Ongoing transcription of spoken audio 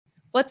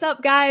What's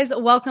up, guys?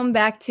 Welcome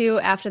back to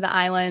After the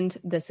Island.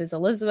 This is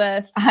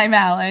Elizabeth. I'm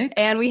Alex.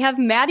 And we have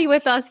Mady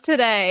with us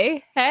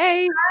today.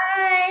 Hey.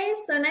 Hi.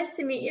 So nice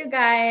to meet you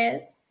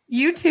guys.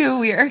 You too.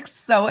 We are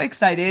so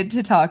excited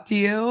to talk to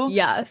you.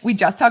 Yes. We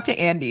just talked to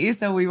Andy,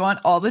 so we want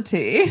all the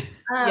tea.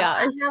 I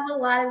have a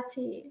lot of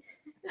tea.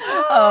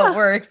 Oh,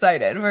 we're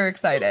excited. We're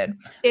excited.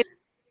 It's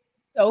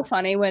so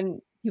funny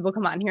when people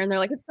come on here and they're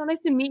like, it's so nice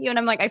to meet you. And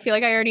I'm like, I feel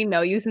like I already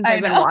know you since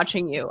I've been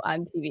watching you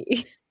on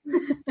TV.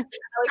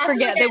 I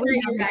forget that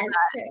we you guys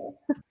too.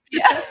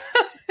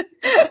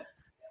 Yeah.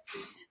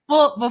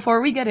 Well,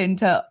 before we get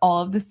into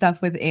all of the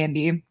stuff with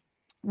Andy,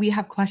 we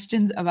have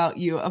questions about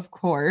you, of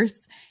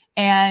course.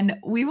 And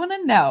we want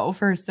to know,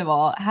 first of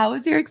all, how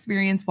was your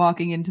experience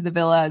walking into the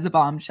villa as a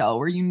bombshell?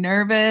 Were you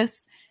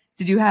nervous?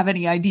 Did you have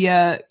any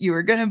idea you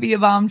were going to be a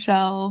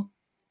bombshell?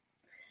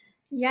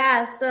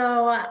 Yeah,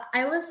 so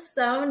I was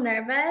so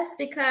nervous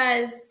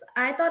because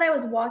I thought I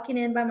was walking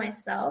in by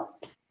myself.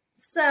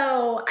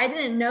 So I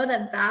didn't know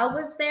that Val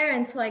was there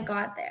until I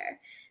got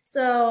there.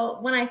 So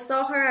when I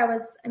saw her, I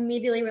was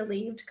immediately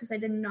relieved because I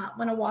did not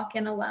want to walk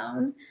in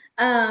alone.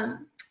 I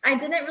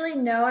didn't really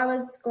know I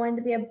was going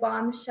to be a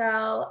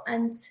bombshell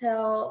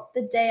until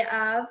the day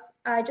of.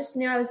 I just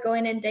knew I was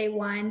going in day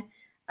one.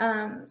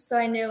 So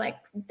I knew like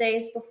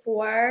days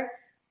before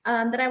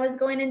that I was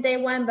going in day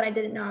one, but I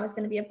didn't know I was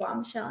going to be a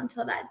bombshell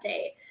until that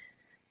day.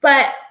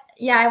 But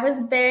yeah, I was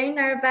very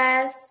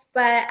nervous,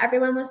 but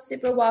everyone was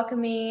super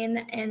welcoming.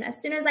 And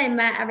as soon as I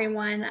met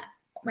everyone,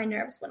 my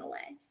nerves went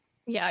away.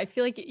 Yeah, I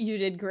feel like you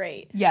did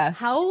great. Yes.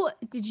 How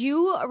did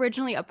you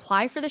originally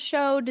apply for the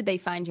show? Did they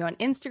find you on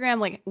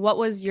Instagram? Like, what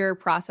was your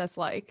process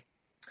like?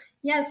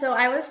 Yeah, so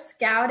I was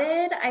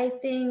scouted, I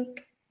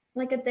think,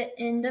 like at the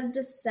end of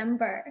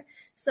December.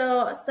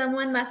 So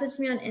someone messaged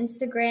me on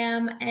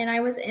Instagram, and I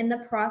was in the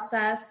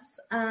process,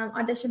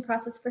 audition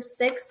process for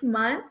 6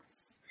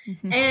 months.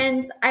 Mm-hmm.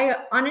 And I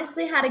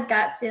honestly had a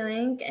gut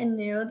feeling and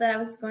knew that I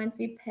was going to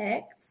be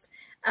picked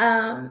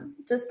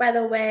just by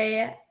the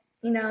way,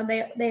 you know,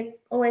 they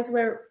always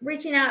were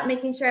reaching out,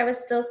 making sure I was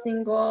still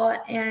single.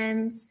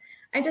 And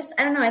I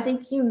don't know, I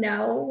think you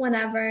know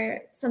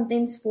whenever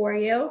something's for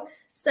you.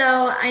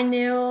 So I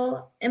knew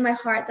in my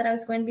heart that I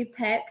was going to be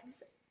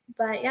picked.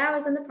 But yeah, I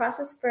was in the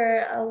process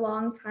for a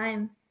long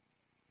time.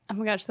 Oh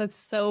my gosh, that's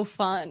so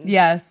fun.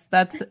 Yes,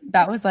 that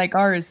was like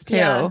ours too.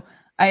 Yeah.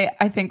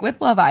 I think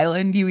with Love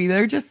Island, you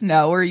either just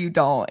know or you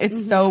don't.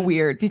 It's so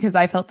weird because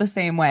I felt the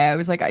same way. I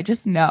was like, I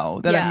just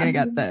know that I'm going to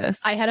get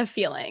this. I had a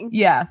feeling.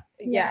 Yeah.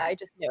 Yeah, I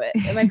just knew it.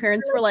 And my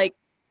parents were like,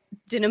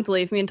 didn't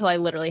believe me until I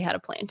literally had a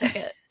plane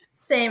ticket.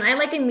 Same. I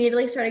like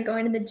immediately started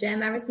going to the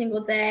gym every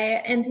single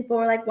day. And people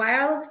were like, why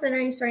all of a sudden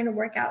are you starting to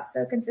work out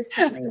so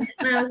consistently?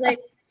 And I was like,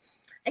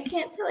 I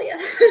can't tell you.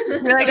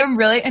 You're like, I'm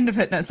really into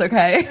fitness,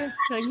 okay?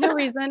 Like, no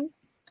reason.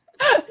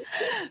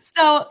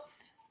 So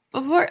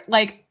before,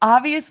 like,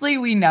 obviously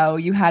we know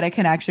you had a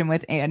connection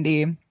with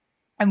Andy,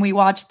 and we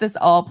watched this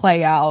all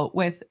play out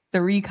with the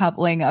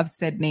recoupling of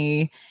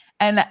Sydney.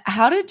 And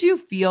how did you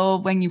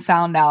feel when you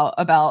found out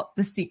about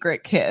the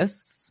secret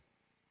kiss?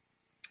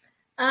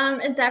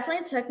 It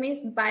definitely took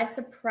me by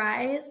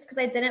surprise because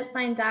I didn't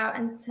find out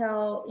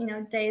until,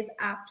 days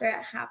after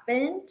it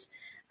happened.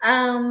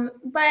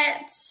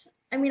 But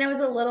I mean, I was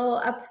a little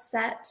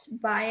upset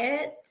by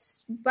it,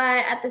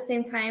 but at the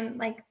same time,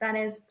 like that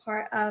is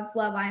part of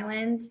Love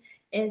Island,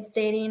 is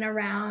dating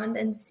around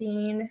and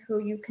seeing who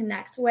you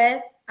connect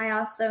with. I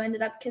also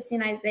ended up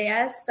kissing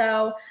Isaiah.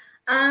 So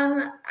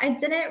I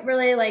didn't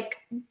really like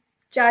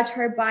judge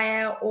her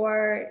by it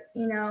or,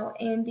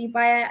 Andy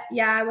by it.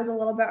 Yeah, I was a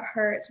little bit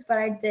hurt, but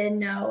I did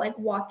know like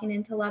walking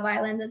into Love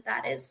Island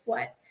that is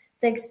what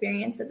the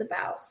experience is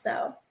about.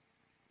 So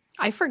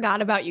I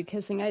forgot about you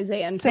kissing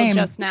Isaiah until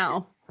just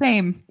now.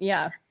 Same.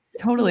 Yeah.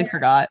 Totally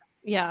forgot.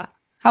 Yeah.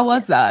 How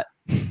was that?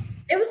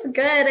 It was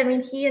good. I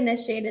mean, he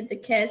initiated the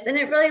kiss, and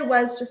it really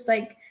was just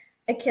like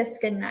a kiss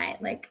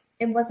goodnight. Like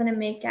it wasn't a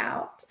make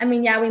out. I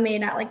mean, yeah, we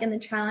made out like in the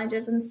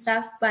challenges and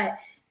stuff, but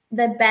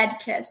the bed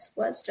kiss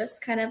was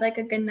just kind of like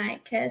a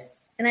goodnight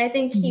kiss. And I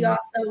think he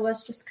also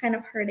was just kind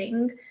of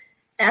hurting,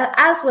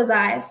 as was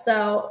I.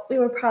 So we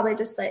were probably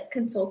just like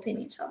consulting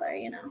each other,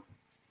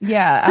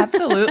 Yeah,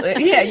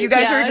 absolutely. Yeah, you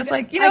guys were just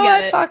like, you know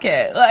what? Fuck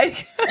it.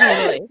 Like,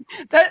 totally.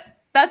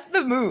 That's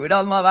the mood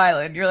on Love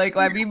Island. You're like,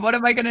 well, I mean, what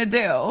am I going to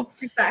do?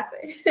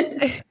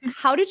 Exactly.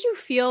 How did you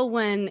feel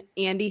when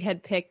Andy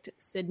had picked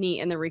Sydney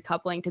in the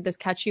recoupling? Did this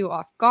catch you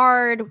off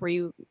guard? Were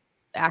you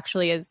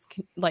actually as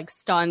like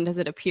stunned as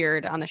it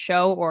appeared on the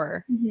show,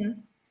 or?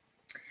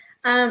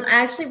 I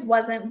actually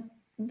wasn't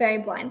very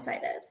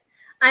blindsided.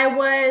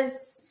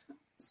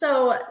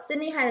 So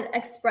Sydney had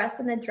expressed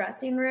in the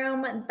dressing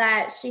room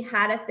that she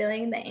had a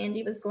feeling that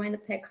Andy was going to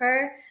pick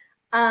her.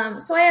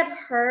 So I had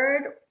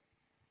heard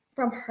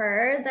from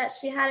her that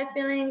she had a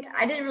feeling.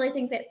 I didn't really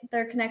think that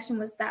their connection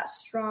was that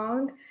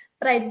strong,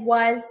 but I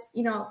was,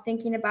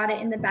 thinking about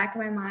it in the back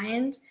of my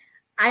mind.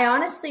 I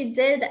honestly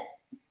did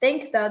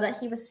think, though, that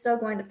he was still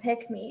going to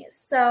pick me.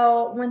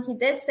 So when he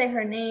did say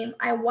her name,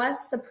 I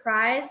was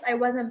surprised. I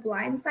wasn't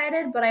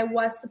blindsided, but I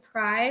was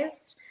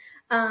surprised.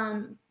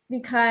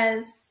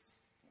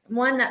 because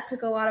one, that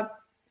took a lot of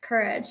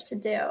courage to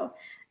do.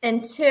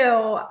 And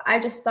two, I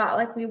just thought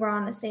like we were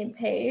on the same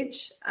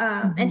page.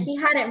 And he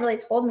hadn't really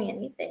told me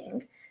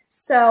anything.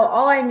 So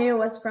all I knew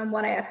was from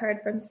what I had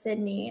heard from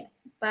Sydney,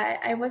 but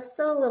I was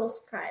still a little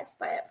surprised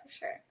by it for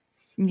sure.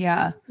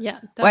 Yeah. Yeah.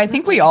 Well, I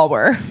think we all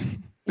were.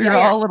 We were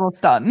all a little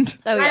stunned.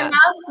 Oh, My yeah.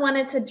 mouth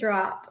wanted to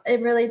drop.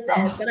 It really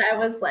did. But I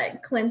was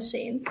like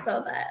clenching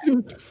so that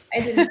I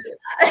didn't do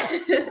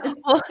that.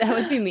 Well, that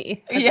would be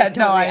me. Yeah,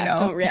 no, I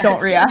know.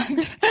 Don't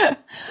react.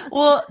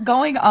 Well,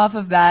 going off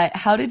of that,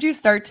 how did you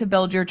start to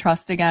build your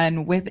trust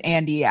again with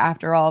Andy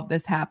after all of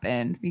this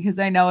happened? Because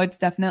I know it's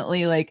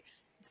definitely like,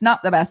 it's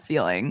not the best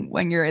feeling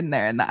when you're in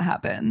there and that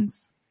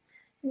happens.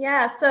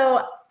 Yeah,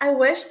 so I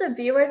wish the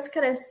viewers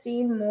could have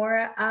seen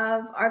more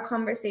of our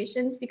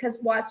conversations, because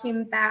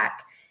watching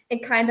back,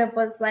 it kind of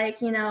was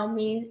like, you know,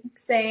 me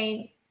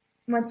saying,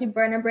 once you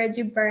burn a bridge,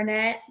 you burn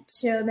it,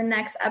 to the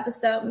next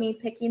episode, me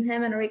picking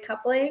him and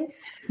recoupling.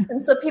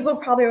 And so people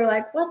probably were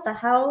like, what the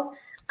hell?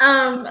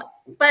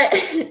 But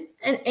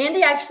and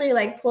Andy actually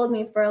like pulled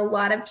me for a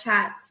lot of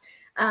chats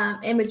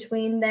in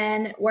between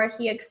then, where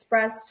he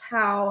expressed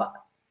how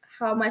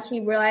much he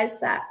realized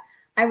that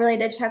I really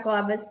did check all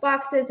of his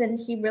boxes, and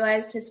he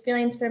realized his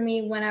feelings for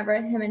me whenever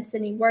him and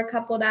Sydney were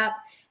coupled up,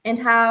 and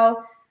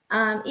how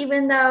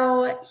even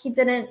though he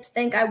didn't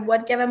think I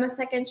would give him a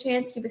second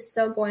chance, he was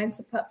still going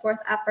to put forth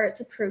effort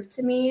to prove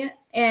to me.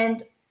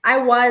 And I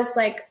was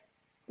like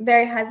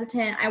very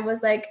hesitant. I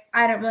was like,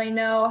 I don't really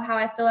know how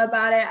I feel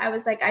about it. I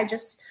was like, I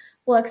just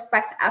will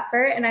expect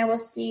effort, and I will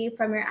see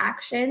from your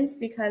actions,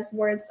 because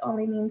words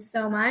only mean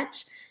so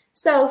much.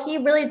 So he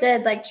really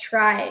did like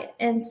try.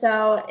 And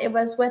so it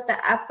was with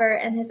the effort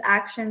and his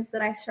actions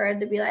that I started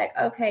to be like,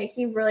 okay,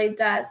 he really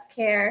does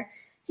care.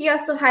 He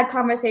also had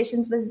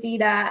conversations with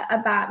Zita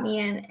about me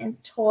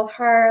and told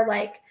her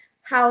like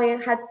how he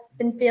had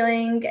been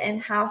feeling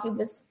and how he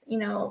was, you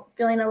know,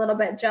 feeling a little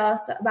bit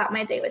jealous about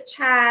my date with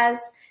Chaz.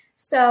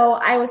 So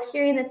I was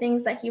hearing the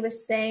things that he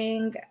was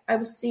saying. I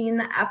was seeing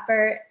the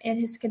effort and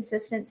his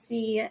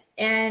consistency.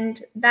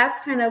 And that's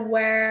kind of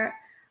where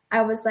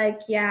I was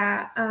like,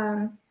 yeah,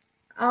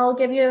 I'll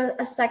give you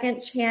a second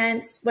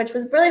chance, which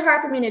was really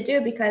hard for me to do,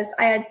 because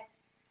I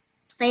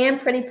am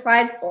pretty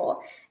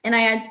prideful, and I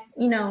had,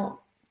 you know,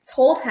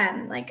 told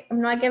him like, I'm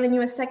not giving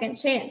you a second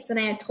chance. And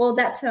I had told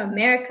that to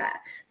America.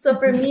 So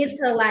for me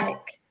to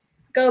like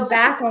go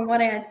back on what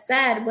I had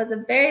said was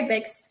a very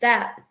big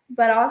step,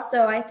 but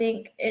also I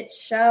think it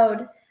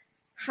showed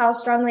how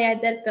strongly I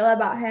did feel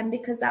about him,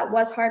 because that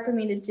was hard for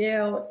me to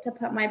do, to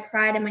put my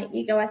pride and my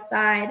ego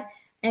aside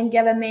and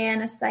give a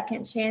man a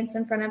second chance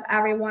in front of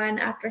everyone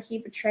after he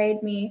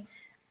betrayed me.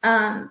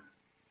 But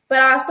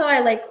also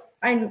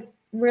I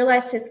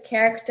realized his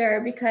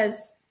character,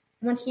 because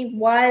when he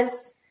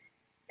was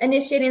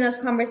initiating those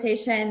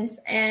conversations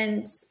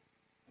and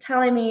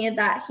telling me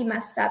that he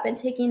messed up and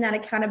taking that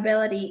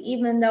accountability,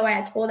 even though I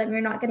had told him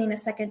you're not getting a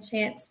second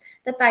chance,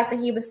 the fact that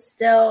he was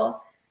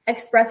still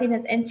expressing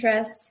his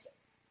interest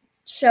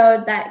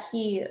showed that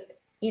he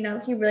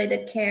really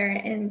did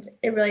care, and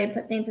it really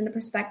put things into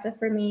perspective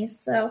for me.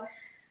 So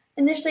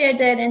initially I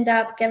did end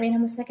up giving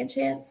him a second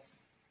chance.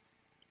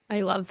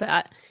 I love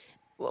that.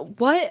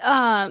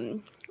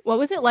 What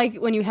was it like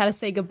when you had to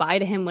say goodbye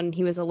to him when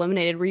he was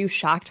eliminated? Were you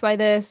shocked by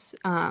this?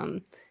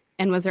 And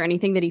was there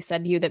anything that he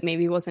said to you that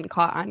maybe wasn't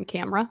caught on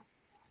camera?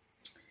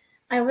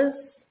 I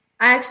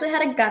actually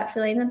had a gut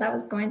feeling that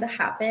was going to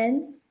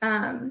happen.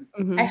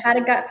 I had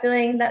a gut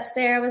feeling that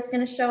Sarah was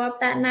going to show up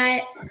that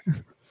night.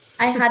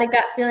 I had a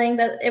gut feeling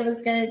that it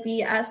was going to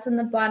be us in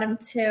the bottom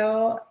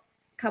two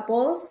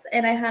couples,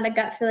 and I had a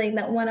gut feeling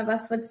that one of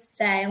us would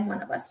stay and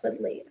one of us would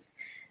leave.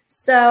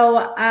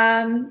 So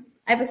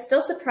I was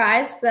still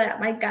surprised, but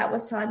my gut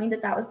was telling me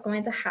that was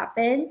going to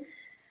happen.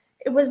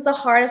 It was the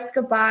hardest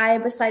goodbye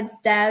besides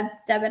Deb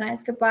and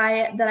I's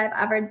goodbye that I've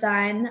ever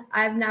done.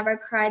 I've never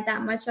cried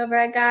that much over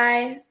a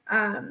guy.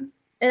 I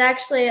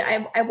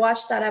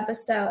watched that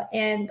episode,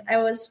 and I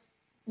was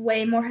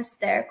way more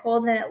hysterical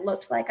than it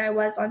looked like I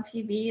was on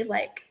TV.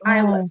 Like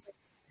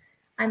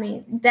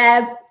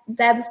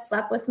Deb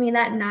slept with me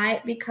that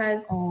night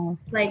because oh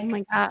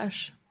my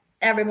gosh,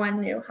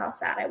 everyone knew how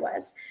sad I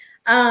was.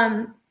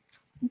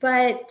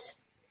 But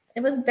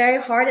it was very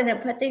hard, and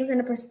it put things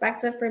into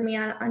perspective for me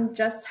on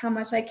just how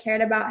much I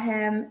cared about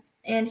him.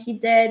 And he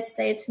did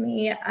say to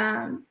me,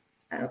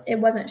 it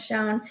wasn't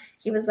shown,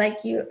 he was like,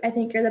 I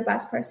think you're the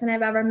best person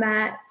I've ever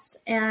met.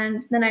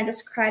 And then I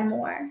just cried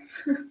more.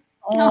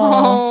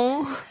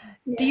 Oh.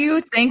 Yeah. Do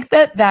you think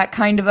that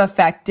kind of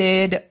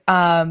affected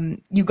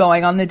you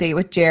going on the date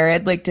with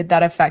Jared? Like, did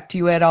that affect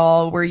you at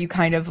all? Were you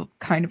kind of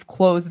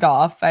closed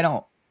off? I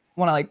don't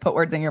want to put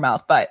words in your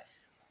mouth, but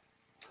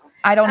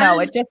I don't know.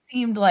 It just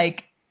seemed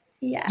like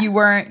you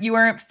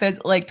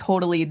weren't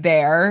totally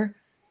there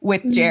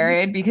with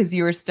Jared because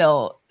you were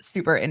still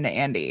super into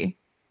Andy.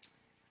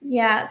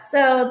 Yeah.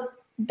 So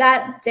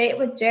that date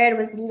with Jared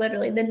was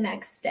literally the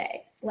next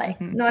day,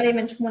 not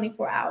even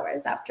 24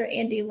 hours after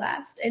Andy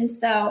left. And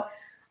so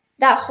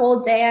that whole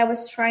day I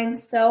was trying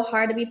so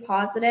hard to be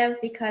positive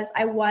because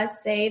I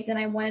was saved and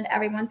I wanted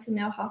everyone to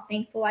know how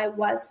thankful I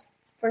was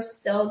for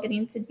still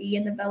getting to be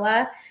in the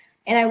villa.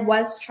 And I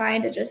was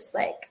trying to just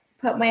like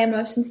put my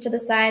emotions to the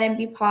side and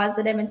be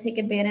positive and take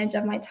advantage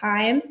of my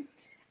time.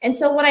 And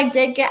so when I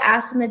did get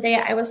asked on the day,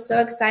 I was so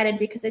excited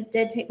because it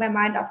did take my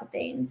mind off of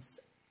things,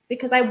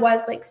 because I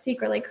was like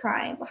secretly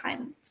crying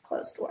behind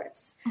closed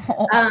doors.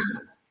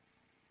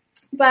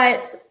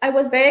 But I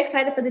was very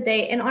excited for the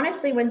date. And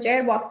honestly, when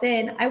Jared walked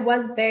in, I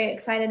was very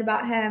excited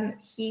about him.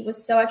 He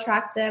was so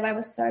attractive. I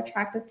was so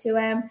attracted to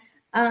him.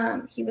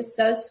 He was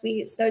so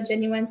sweet, so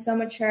genuine, so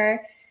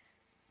mature.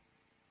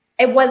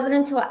 It wasn't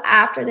until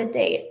after the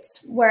date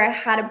where I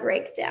had a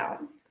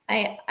breakdown.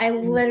 I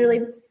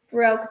literally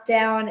broke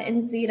down,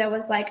 and Zita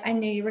was like, I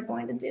knew you were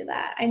going to do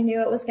that. I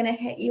knew it was going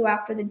to hit you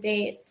after the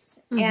date.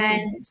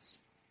 And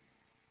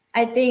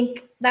I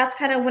think that's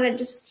kind of when it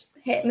just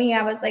hit me.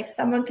 I was like,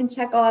 someone can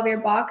check all of your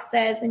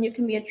boxes and you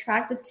can be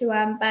attracted to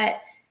them, but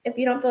if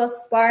you don't feel a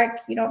spark,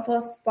 you don't feel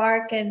a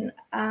spark. And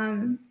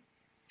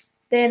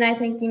then I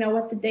think,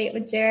 with the date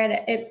with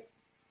Jared,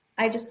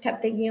 I just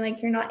kept thinking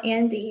like, you're not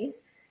Andy.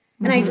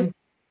 And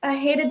I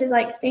hated to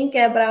like think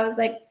it, but I was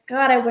like,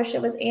 God, I wish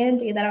it was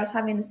Andy that I was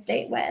having this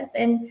date with.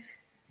 And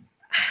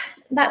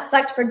that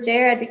sucked for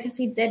Jared because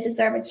he did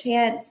deserve a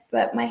chance,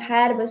 but my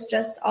head was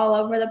just all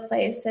over the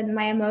place and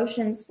my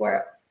emotions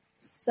were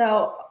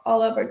so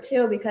all over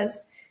too,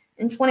 because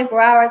in 24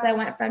 hours, I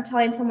went from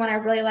telling someone I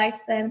really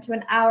liked them to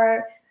an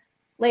hour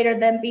later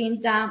them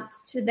being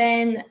dumped to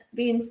then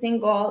being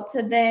single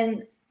to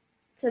then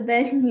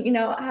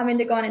having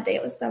to go on a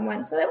date with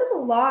someone. So it was a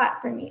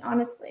lot for me,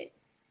 honestly.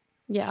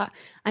 Yeah.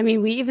 I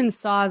mean, we even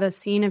saw the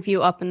scene of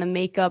you up in the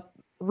makeup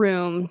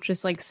room,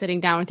 just like sitting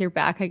down with your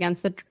back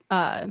against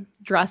the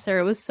dresser.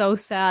 It was so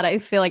sad. I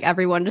feel like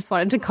everyone just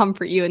wanted to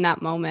comfort you in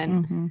that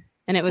moment.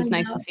 And it was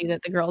nice to see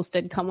that the girls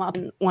did come up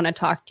and want to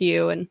talk to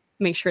you and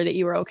make sure that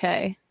you were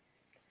okay.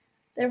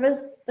 There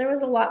was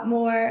a lot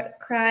more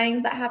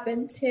crying that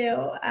happened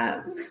too.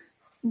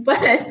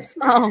 But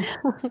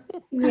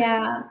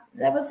yeah,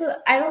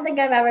 I don't think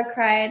I've ever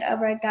cried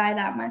over a guy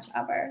that much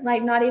ever.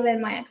 Like not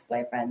even my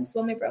ex-boyfriends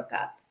when we broke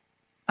up.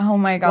 Oh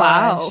my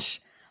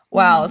gosh.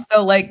 Wow.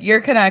 So like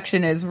your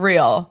connection is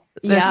real.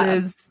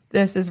 This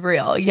is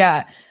real.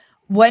 Yeah.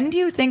 When do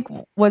you think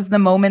was the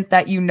moment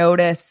that you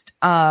noticed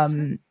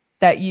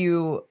that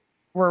you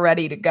were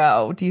ready to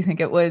go? Do you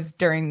think it was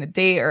during the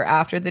date or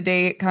after the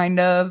date kind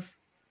of?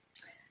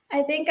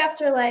 I think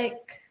after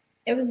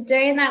it was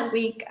during that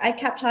week, I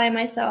kept telling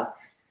myself,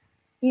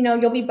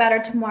 you'll be better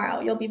tomorrow.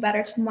 You'll be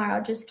better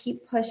tomorrow. Just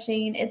keep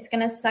pushing. It's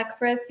going to suck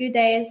for a few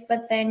days,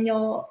 but then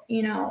you'll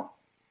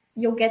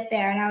get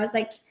there. And I was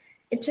like,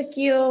 it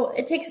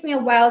takes me a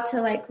while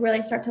to like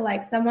really start to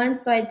like someone.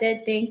 So I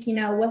did think,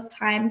 with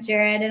time,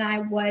 Jared and I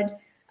would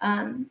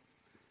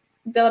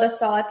build a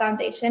solid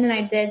foundation. And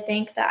I did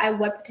think that I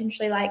would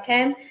potentially like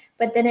him,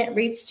 but then it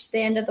reached the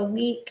end of the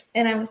week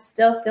and I was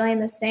still feeling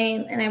the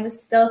same. And I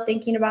was still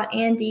thinking about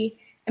Andy.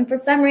 And for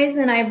some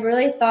reason, I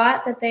really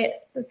thought that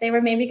they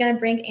were maybe going to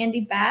bring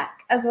Andy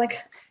back as like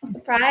a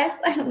surprise.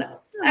 I don't know.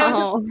 I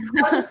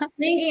was just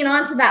clinging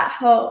on to that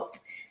hope.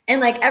 And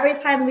like every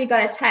time we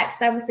got a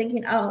text, I was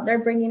thinking, oh,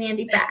 they're bringing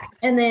Andy back.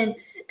 And then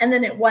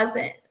it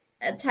wasn't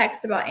a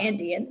text about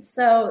Andy. And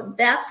so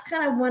that's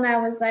kind of when I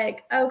was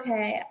like,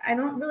 okay, I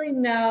don't really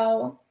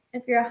know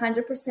if you're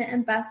 100%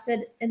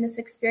 invested in this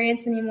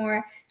experience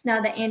anymore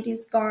now that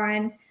Andy's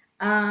gone.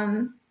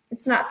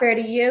 It's not fair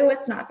to you.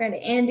 It's not fair to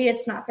Andy.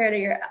 It's not fair to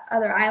your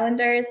other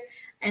Islanders.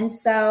 And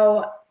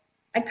so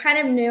I kind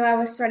of knew I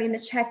was starting to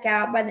check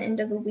out by the end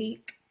of the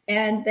week.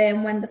 And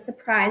then when the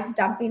surprise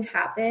dumping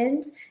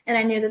happened and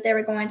I knew that they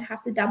were going to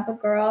have to dump a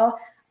girl,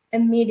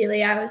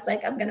 immediately I was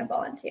like, I'm going to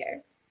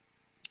volunteer.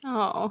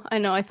 Oh, I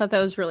know. I thought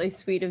that was really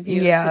sweet of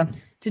you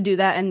to do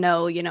that and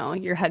know,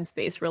 your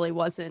headspace really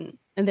wasn't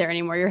there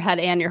anymore. Your head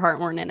and your heart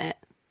weren't in it.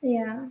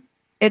 Yeah.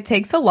 It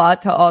takes a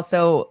lot to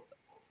also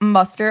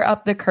muster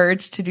up the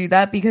courage to do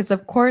that because,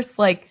 of course,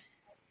 like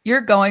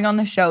you're going on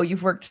the show.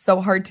 You've worked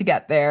so hard to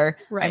get there.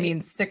 Right. I mean,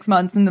 6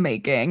 months in the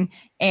making.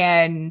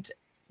 And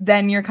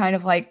then you're kind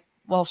of like,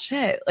 well,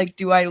 shit, like,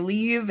 do I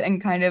leave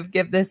and kind of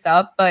give this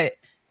up? But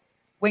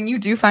when you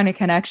do find a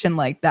connection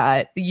like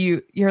that,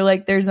 you're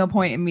like, there's no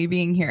point in me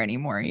being here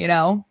anymore,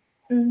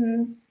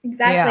 Mm-hmm.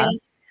 Exactly.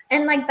 Yeah.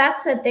 And like,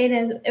 that's the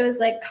thing. It was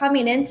like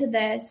coming into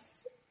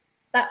this,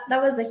 that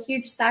was a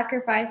huge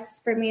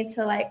sacrifice for me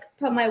to like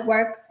put my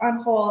work on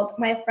hold,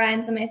 my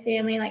friends and my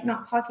family, like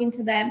not talking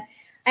to them.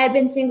 I had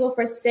been single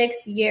for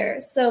 6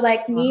 years. So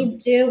like me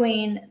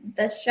doing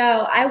the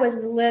show, I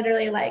was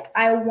literally like,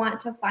 I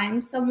want to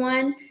find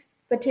someone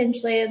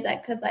potentially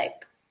that could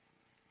like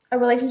a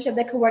relationship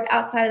that could work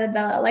outside of the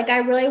villa. Like I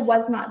really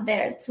was not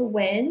there to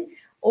win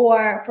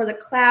or for the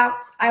clout.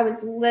 I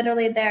was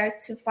literally there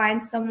to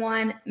find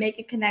someone, make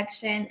a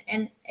connection,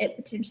 and it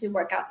potentially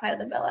work outside of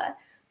the villa.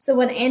 So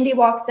when Andy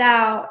walked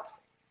out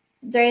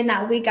during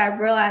that week, I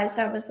realized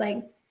I was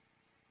like,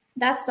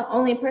 that's the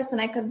only person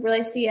I could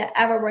really see it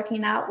ever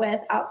working out with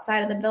outside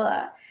of the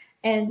villa.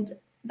 And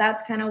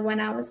that's kind of when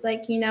I was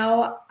like,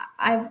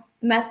 I've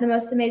met the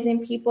most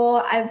amazing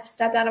people. I've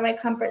stepped out of my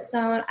comfort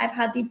zone. I've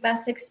had the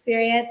best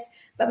experience,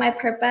 but my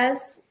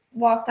purpose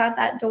walked out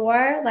that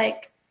door.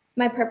 Like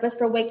my purpose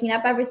for waking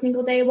up every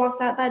single day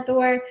walked out that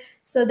door.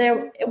 So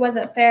it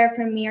wasn't fair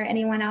for me or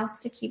anyone else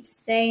to keep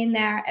staying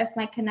there if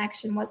my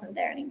connection wasn't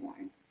there anymore.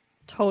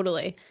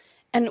 Totally.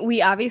 And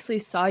we obviously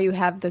saw you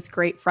have this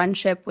great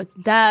friendship with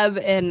Deb,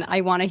 and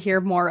I want to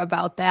hear more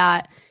about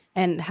that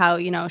and how,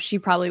 she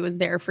probably was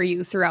there for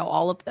you throughout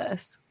all of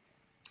this.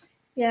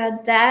 Yeah,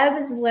 Deb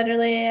is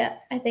literally,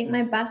 I think,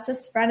 my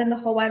bestest friend in the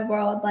whole wide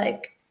world.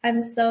 Like,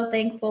 I'm so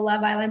thankful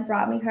Love Island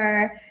brought me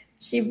her.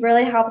 She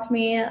really helped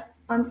me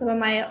on some of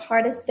my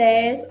hardest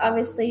days.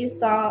 Obviously, you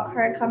saw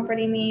her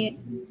comforting me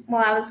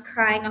while I was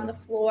crying on the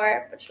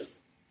floor, which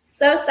was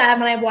so sad.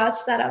 When I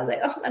watched that, I was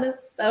like, oh, that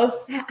is so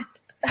sad.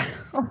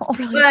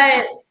 Really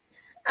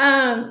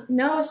sad.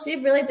 No,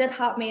 she really did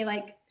help me.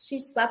 Like, she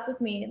slept with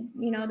me,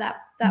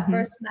 that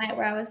first night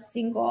where I was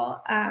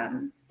single,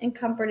 and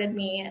comforted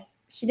me.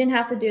 She didn't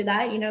have to do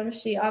that.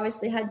 She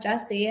obviously had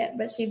Jesse,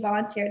 but she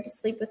volunteered to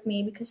sleep with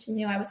me because she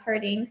knew I was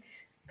hurting,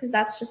 because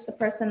that's just the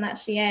person that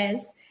she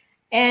is.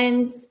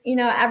 And,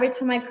 every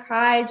time I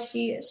cried,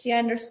 she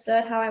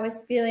understood how I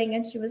was feeling.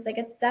 And she was like,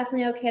 it's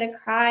definitely okay to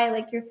cry.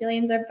 Like, your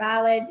feelings are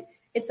valid.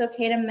 It's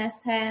okay to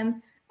miss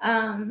him.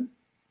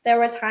 There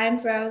were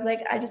times where I was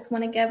like, I just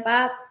want to give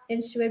up.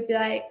 And she would be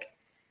like,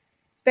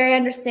 very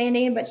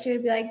understanding, but she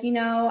would be like,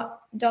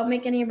 don't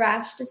make any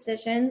rash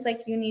decisions.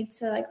 Like, you need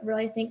to like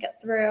really think it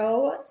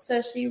through.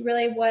 So she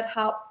really would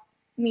help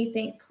me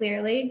think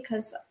clearly,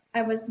 because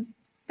I was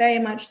very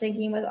much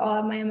thinking with all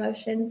of my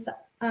emotions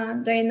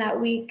during that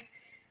week.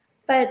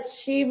 But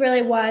she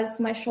really was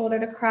my shoulder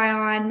to cry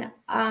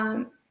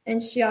on.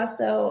 And she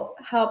also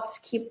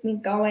helped keep me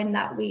going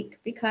that week,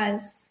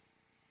 because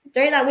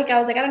during that week I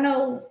was like, I don't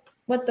know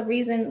what the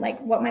reason, like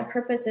what my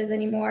purpose is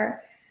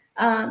anymore.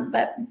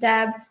 But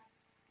Deb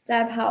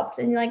helped,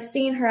 and like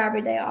seeing her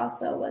every day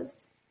also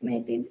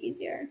made things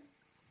easier.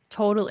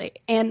 Totally.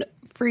 And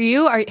for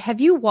you, have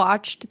you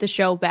watched the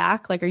show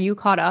back? Like, are you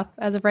caught up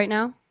as of right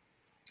now?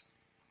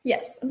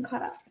 Yes, I'm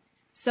caught up.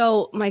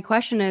 So my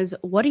question is,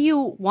 what do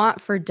you want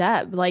for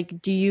Deb?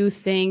 Like, do you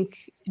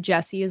think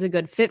Jesse is a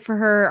good fit for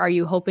her? Are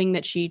you hoping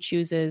that she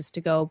chooses to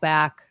go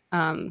back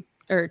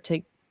or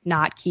to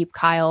not keep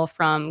Kyle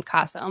from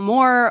Casa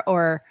Amor?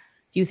 Or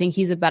do you think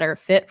he's a better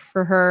fit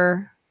for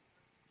her?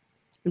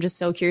 I'm just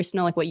so curious to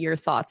know like what your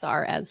thoughts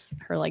are as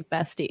her like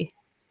bestie.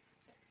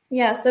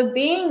 Yeah, so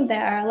being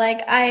there,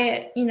 like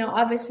I,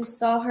 obviously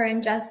saw her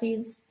and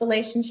Jesse's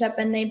relationship,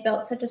 and they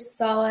built such a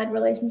solid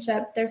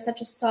relationship. They're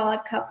such a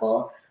solid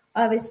couple.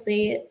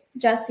 Obviously,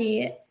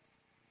 Jesse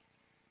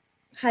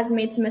has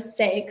made some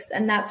mistakes,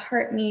 and that's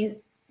hurt me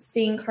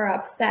seeing her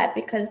upset,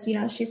 because,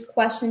 she's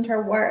questioned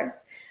her worth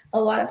a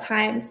lot of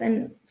times,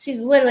 and she's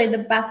literally the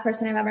best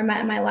person I've ever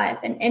met in my life,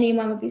 and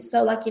anyone would be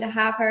so lucky to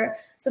have her.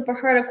 So for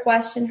her to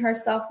question her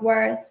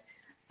self-worth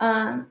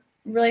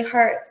really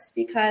hurts,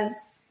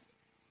 because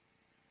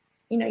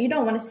you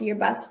don't want to see your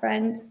best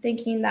friend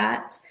thinking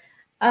that.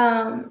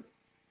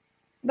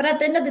 But at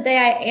the end of the day,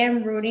 I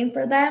am rooting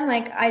for them.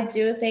 Like, I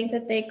do think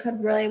that they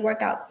could really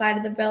work outside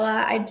of the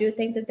villa. I do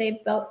think that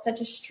they built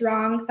such a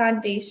strong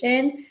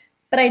foundation.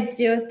 But I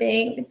do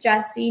think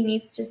Jesse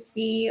needs to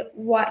see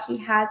what he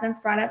has in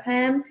front of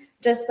him.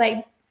 Just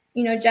like,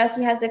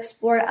 Jesse has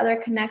explored other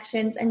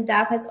connections, and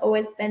Deb has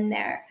always been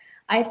there.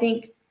 I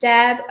think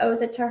Deb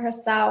owes it to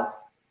herself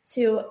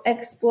to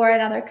explore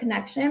another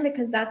connection,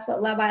 because that's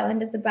what Love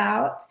Island is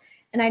about.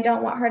 And I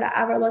don't want her to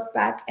ever look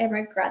back and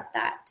regret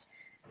that.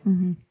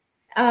 Mm-hmm.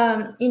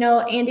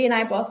 Andy and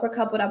I both were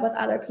coupled up with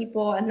other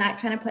people, and that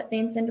kind of put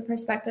things into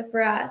perspective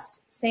for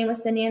us. Same with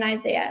Cindy and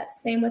Isaiah,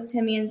 same with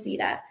Timmy and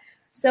Zeta.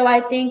 So I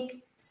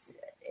think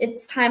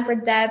it's time for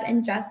Deb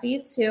and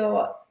Jesse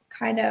to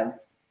kind of,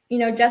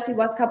 Jesse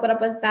was coupled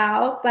up with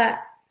Val, but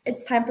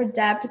it's time for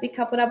Deb to be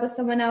coupled up with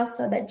someone else,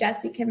 so that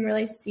Jesse can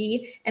really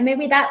see. And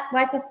maybe that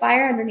lights a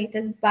fire underneath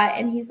his butt,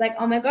 and he's like,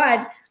 oh my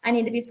God, I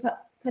need to be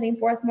putting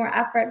forth more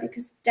effort,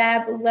 because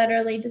Deb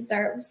literally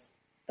deserves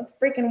the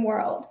freaking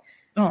world.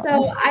 Oh.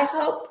 So I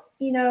hope,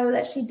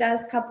 that she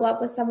does couple up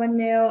with someone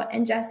new,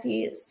 and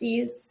Jesse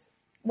sees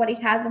what he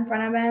has in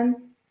front of him.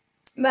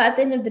 But at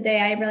the end of the day,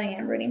 I really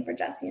am rooting for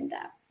Jesse and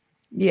Deb.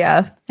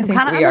 Yeah, I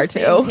think we are too.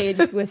 I'm kind of on the same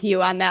page with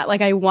you on that.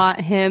 Like, I want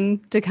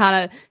him to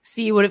kind of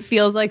see what it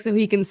feels like so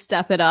he can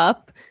step it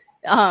up.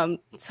 So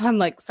I'm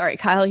like, sorry,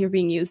 Kyle, you're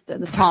being used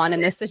as a pawn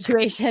in this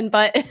situation.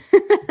 But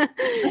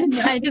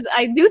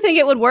I do think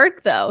it would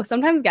work, though.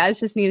 Sometimes guys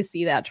just need to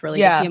see that to really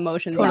get the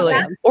emotions totally.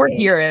 out of them. Or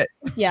hear it.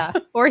 Yeah,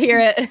 or hear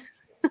it.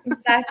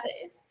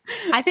 Exactly.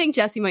 I think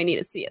Jesse might need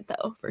to see it,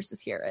 though, versus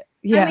hear it.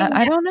 Yeah,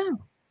 I don't know.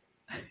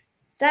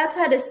 Deb's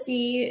had to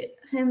see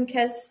him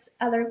kiss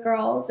other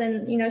girls,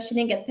 and she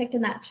didn't get picked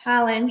in that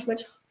challenge,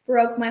 which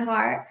broke my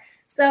heart.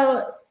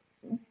 So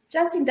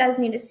Jesse does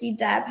need to see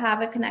Deb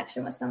have a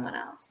connection with someone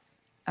else.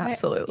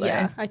 Absolutely.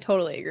 I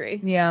totally agree.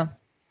 Yeah.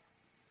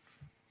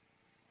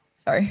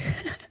 Sorry.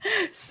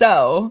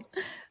 So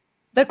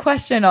the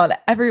question on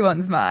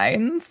everyone's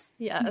minds.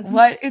 Yes.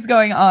 What is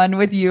going on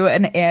with you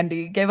and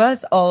Andy? Give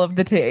us all of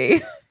the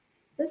tea.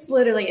 This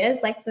literally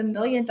is like the $1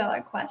 million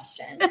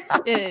question.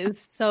 It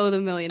is so the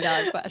 $1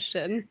 million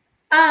question.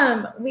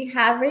 We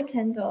have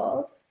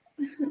rekindled.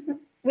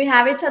 We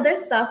have each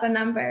other's cell phone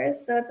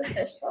numbers, so it's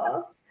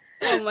official.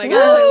 Oh my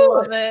god, I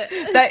love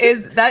it.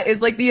 That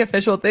is like the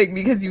official thing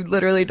because you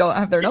literally don't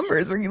have their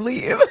numbers when you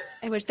leave.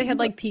 I wish they had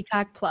like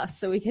Peacock Plus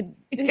so we could,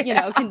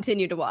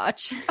 continue to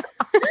watch.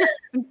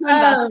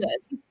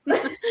 Invested.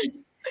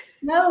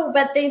 No,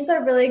 but things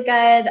are really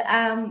good.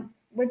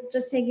 We're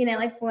just taking it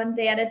like one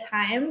day at a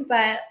time,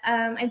 but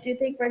I do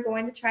think we're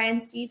going to try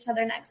and see each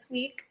other next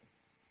week.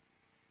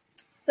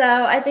 So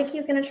I think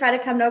he's going to try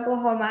to come to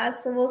Oklahoma,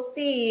 so we'll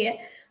see.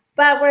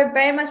 But we're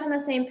very much on the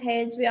same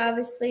page. We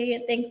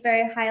obviously think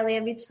very highly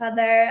of each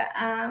other.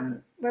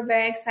 We're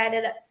very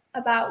excited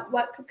about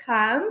what could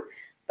come,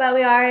 but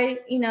we are,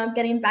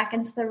 getting back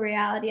into the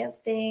reality of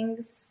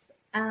things.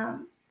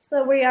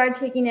 So we are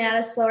taking it at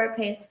a slower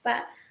pace,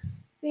 but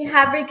we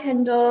have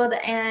rekindled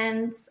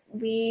and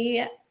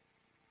we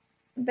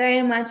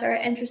very much are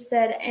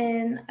interested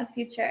in a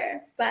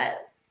future,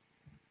 but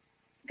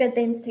good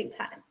things take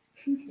time.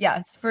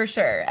 Yes, for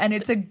sure. And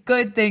it's a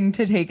good thing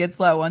to take it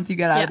slow once you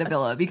get out of the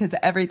villa because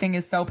everything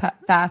is so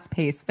fast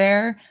paced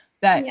there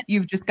that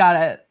you've just got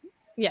to.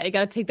 Yeah, you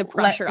got to take the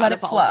pressure let out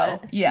it of flow. all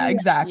of it. Yeah,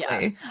 exactly.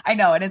 Yeah. I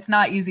know. And it's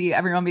not easy.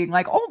 Everyone being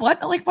like, oh,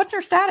 what's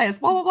her status?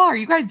 Blah, blah, blah. Are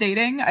you guys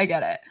dating? I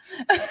get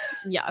it.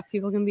 Yeah,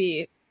 people can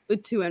be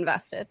too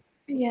invested.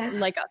 Yeah.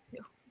 Like us too.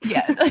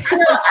 Yeah.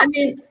 I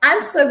mean,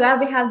 I'm so glad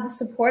we have the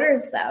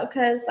supporters though,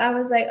 because I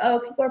was like, oh,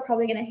 people are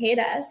probably going to hate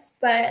us.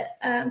 But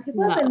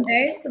people have been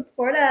very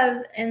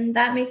supportive, and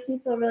that makes me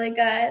feel really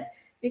good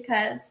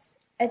because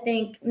I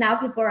think now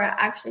people are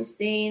actually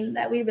seeing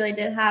that we really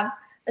did have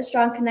a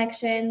strong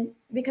connection.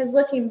 Because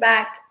looking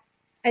back,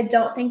 I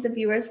don't think the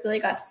viewers really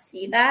got to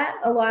see that.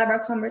 A lot of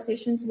our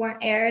conversations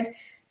weren't aired.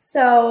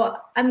 So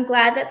I'm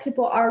glad that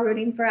people are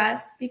rooting for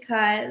us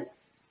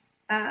because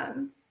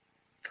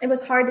it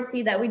was hard to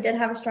see that we did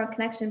have a strong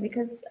connection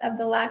because of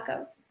the lack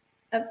of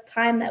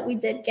time that we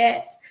did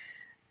get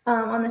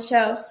on the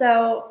show.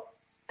 So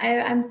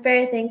I'm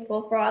very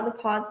thankful for all the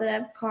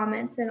positive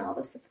comments and all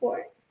the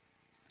support.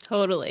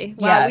 Totally.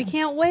 Wow, we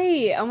can't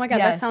wait. Oh my God,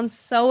 that sounds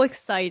so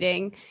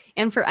exciting.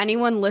 And for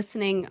anyone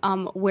listening,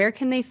 where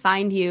can they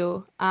find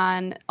you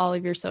on all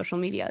of your social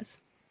medias?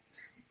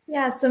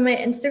 Yeah, so my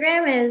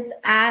Instagram is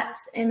at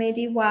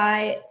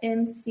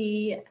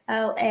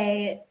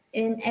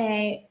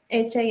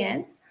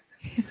MadyMcLanahan.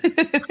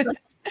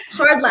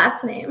 Hard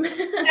last name.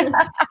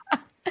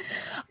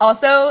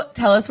 Also,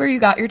 tell us where you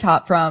got your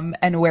top from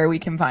and where we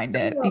can find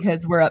it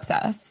because we're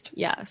obsessed.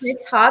 Yes. My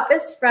top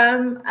is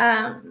from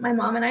my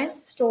mom and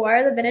I's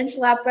store, the Vintage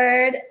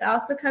Leopard. It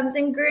also comes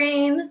in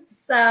green.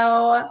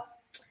 So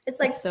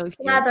it's like so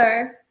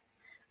leather.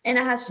 And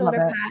it has shoulder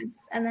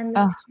pads and then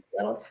this cute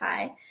little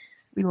tie.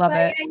 We love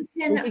it. We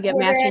can get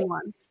matching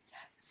ones.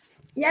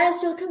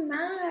 Yes, you'll come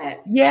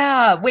back.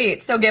 Yeah.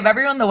 Wait, so give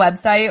everyone the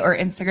website or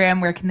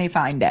Instagram. Where can they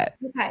find it?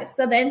 Okay,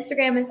 so the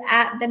Instagram is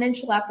at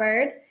Vintage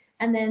Leopard,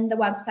 and then the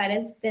website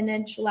is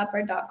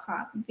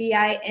vintageleopard.com.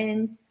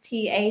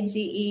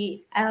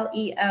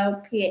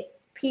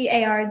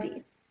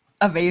 VINTAGELEOPARD.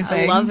 Amazing.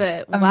 I love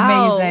it.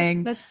 Amazing.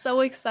 Wow, that's so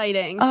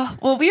exciting. Oh,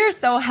 well, we are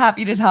so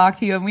happy to talk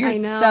to you, and we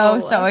are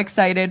so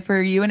excited for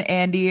you and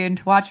Andy and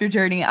to watch your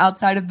journey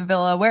outside of the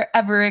villa,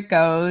 wherever it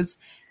goes.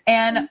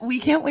 And we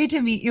can't wait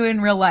to meet you in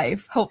real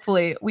life.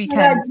 Hopefully we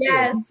can.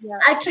 Yes.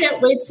 I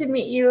can't wait to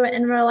meet you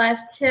in real life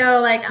too.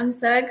 Like, I'm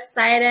so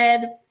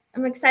excited.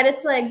 I'm excited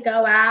to like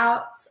go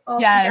out.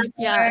 Yes.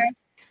 So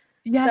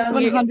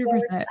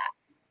 100%.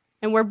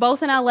 And we're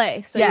both in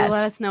LA. So you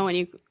let us know when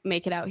you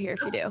make it out here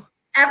if you do.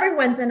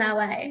 Everyone's in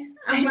LA.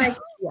 I'm like,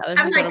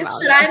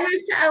 should I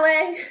move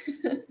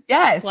to LA?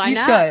 Yes, you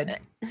should.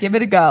 Give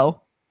it a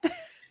go.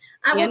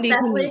 I will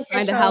definitely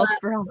find a house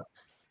for all.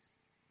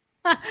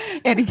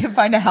 Andy can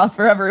find a house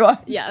for everyone.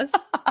 Yes.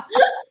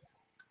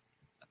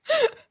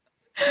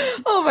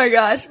 Oh my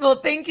gosh. Well,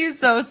 thank you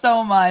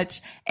so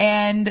much.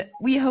 And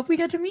we hope we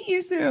get to meet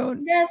you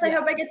soon. Yes, I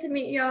hope I get to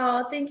meet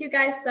y'all. Thank you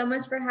guys so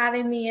much for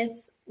having me.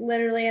 It's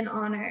literally an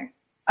honor.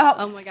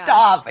 Oh my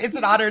stop. Gosh. It's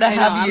an honor to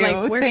have you.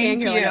 Like,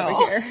 thank you.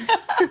 Over here.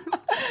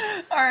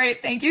 All right.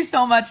 Thank you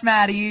so much,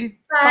 Mady.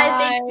 Bye.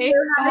 Thank you.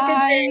 Have a good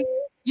day.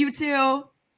 You too.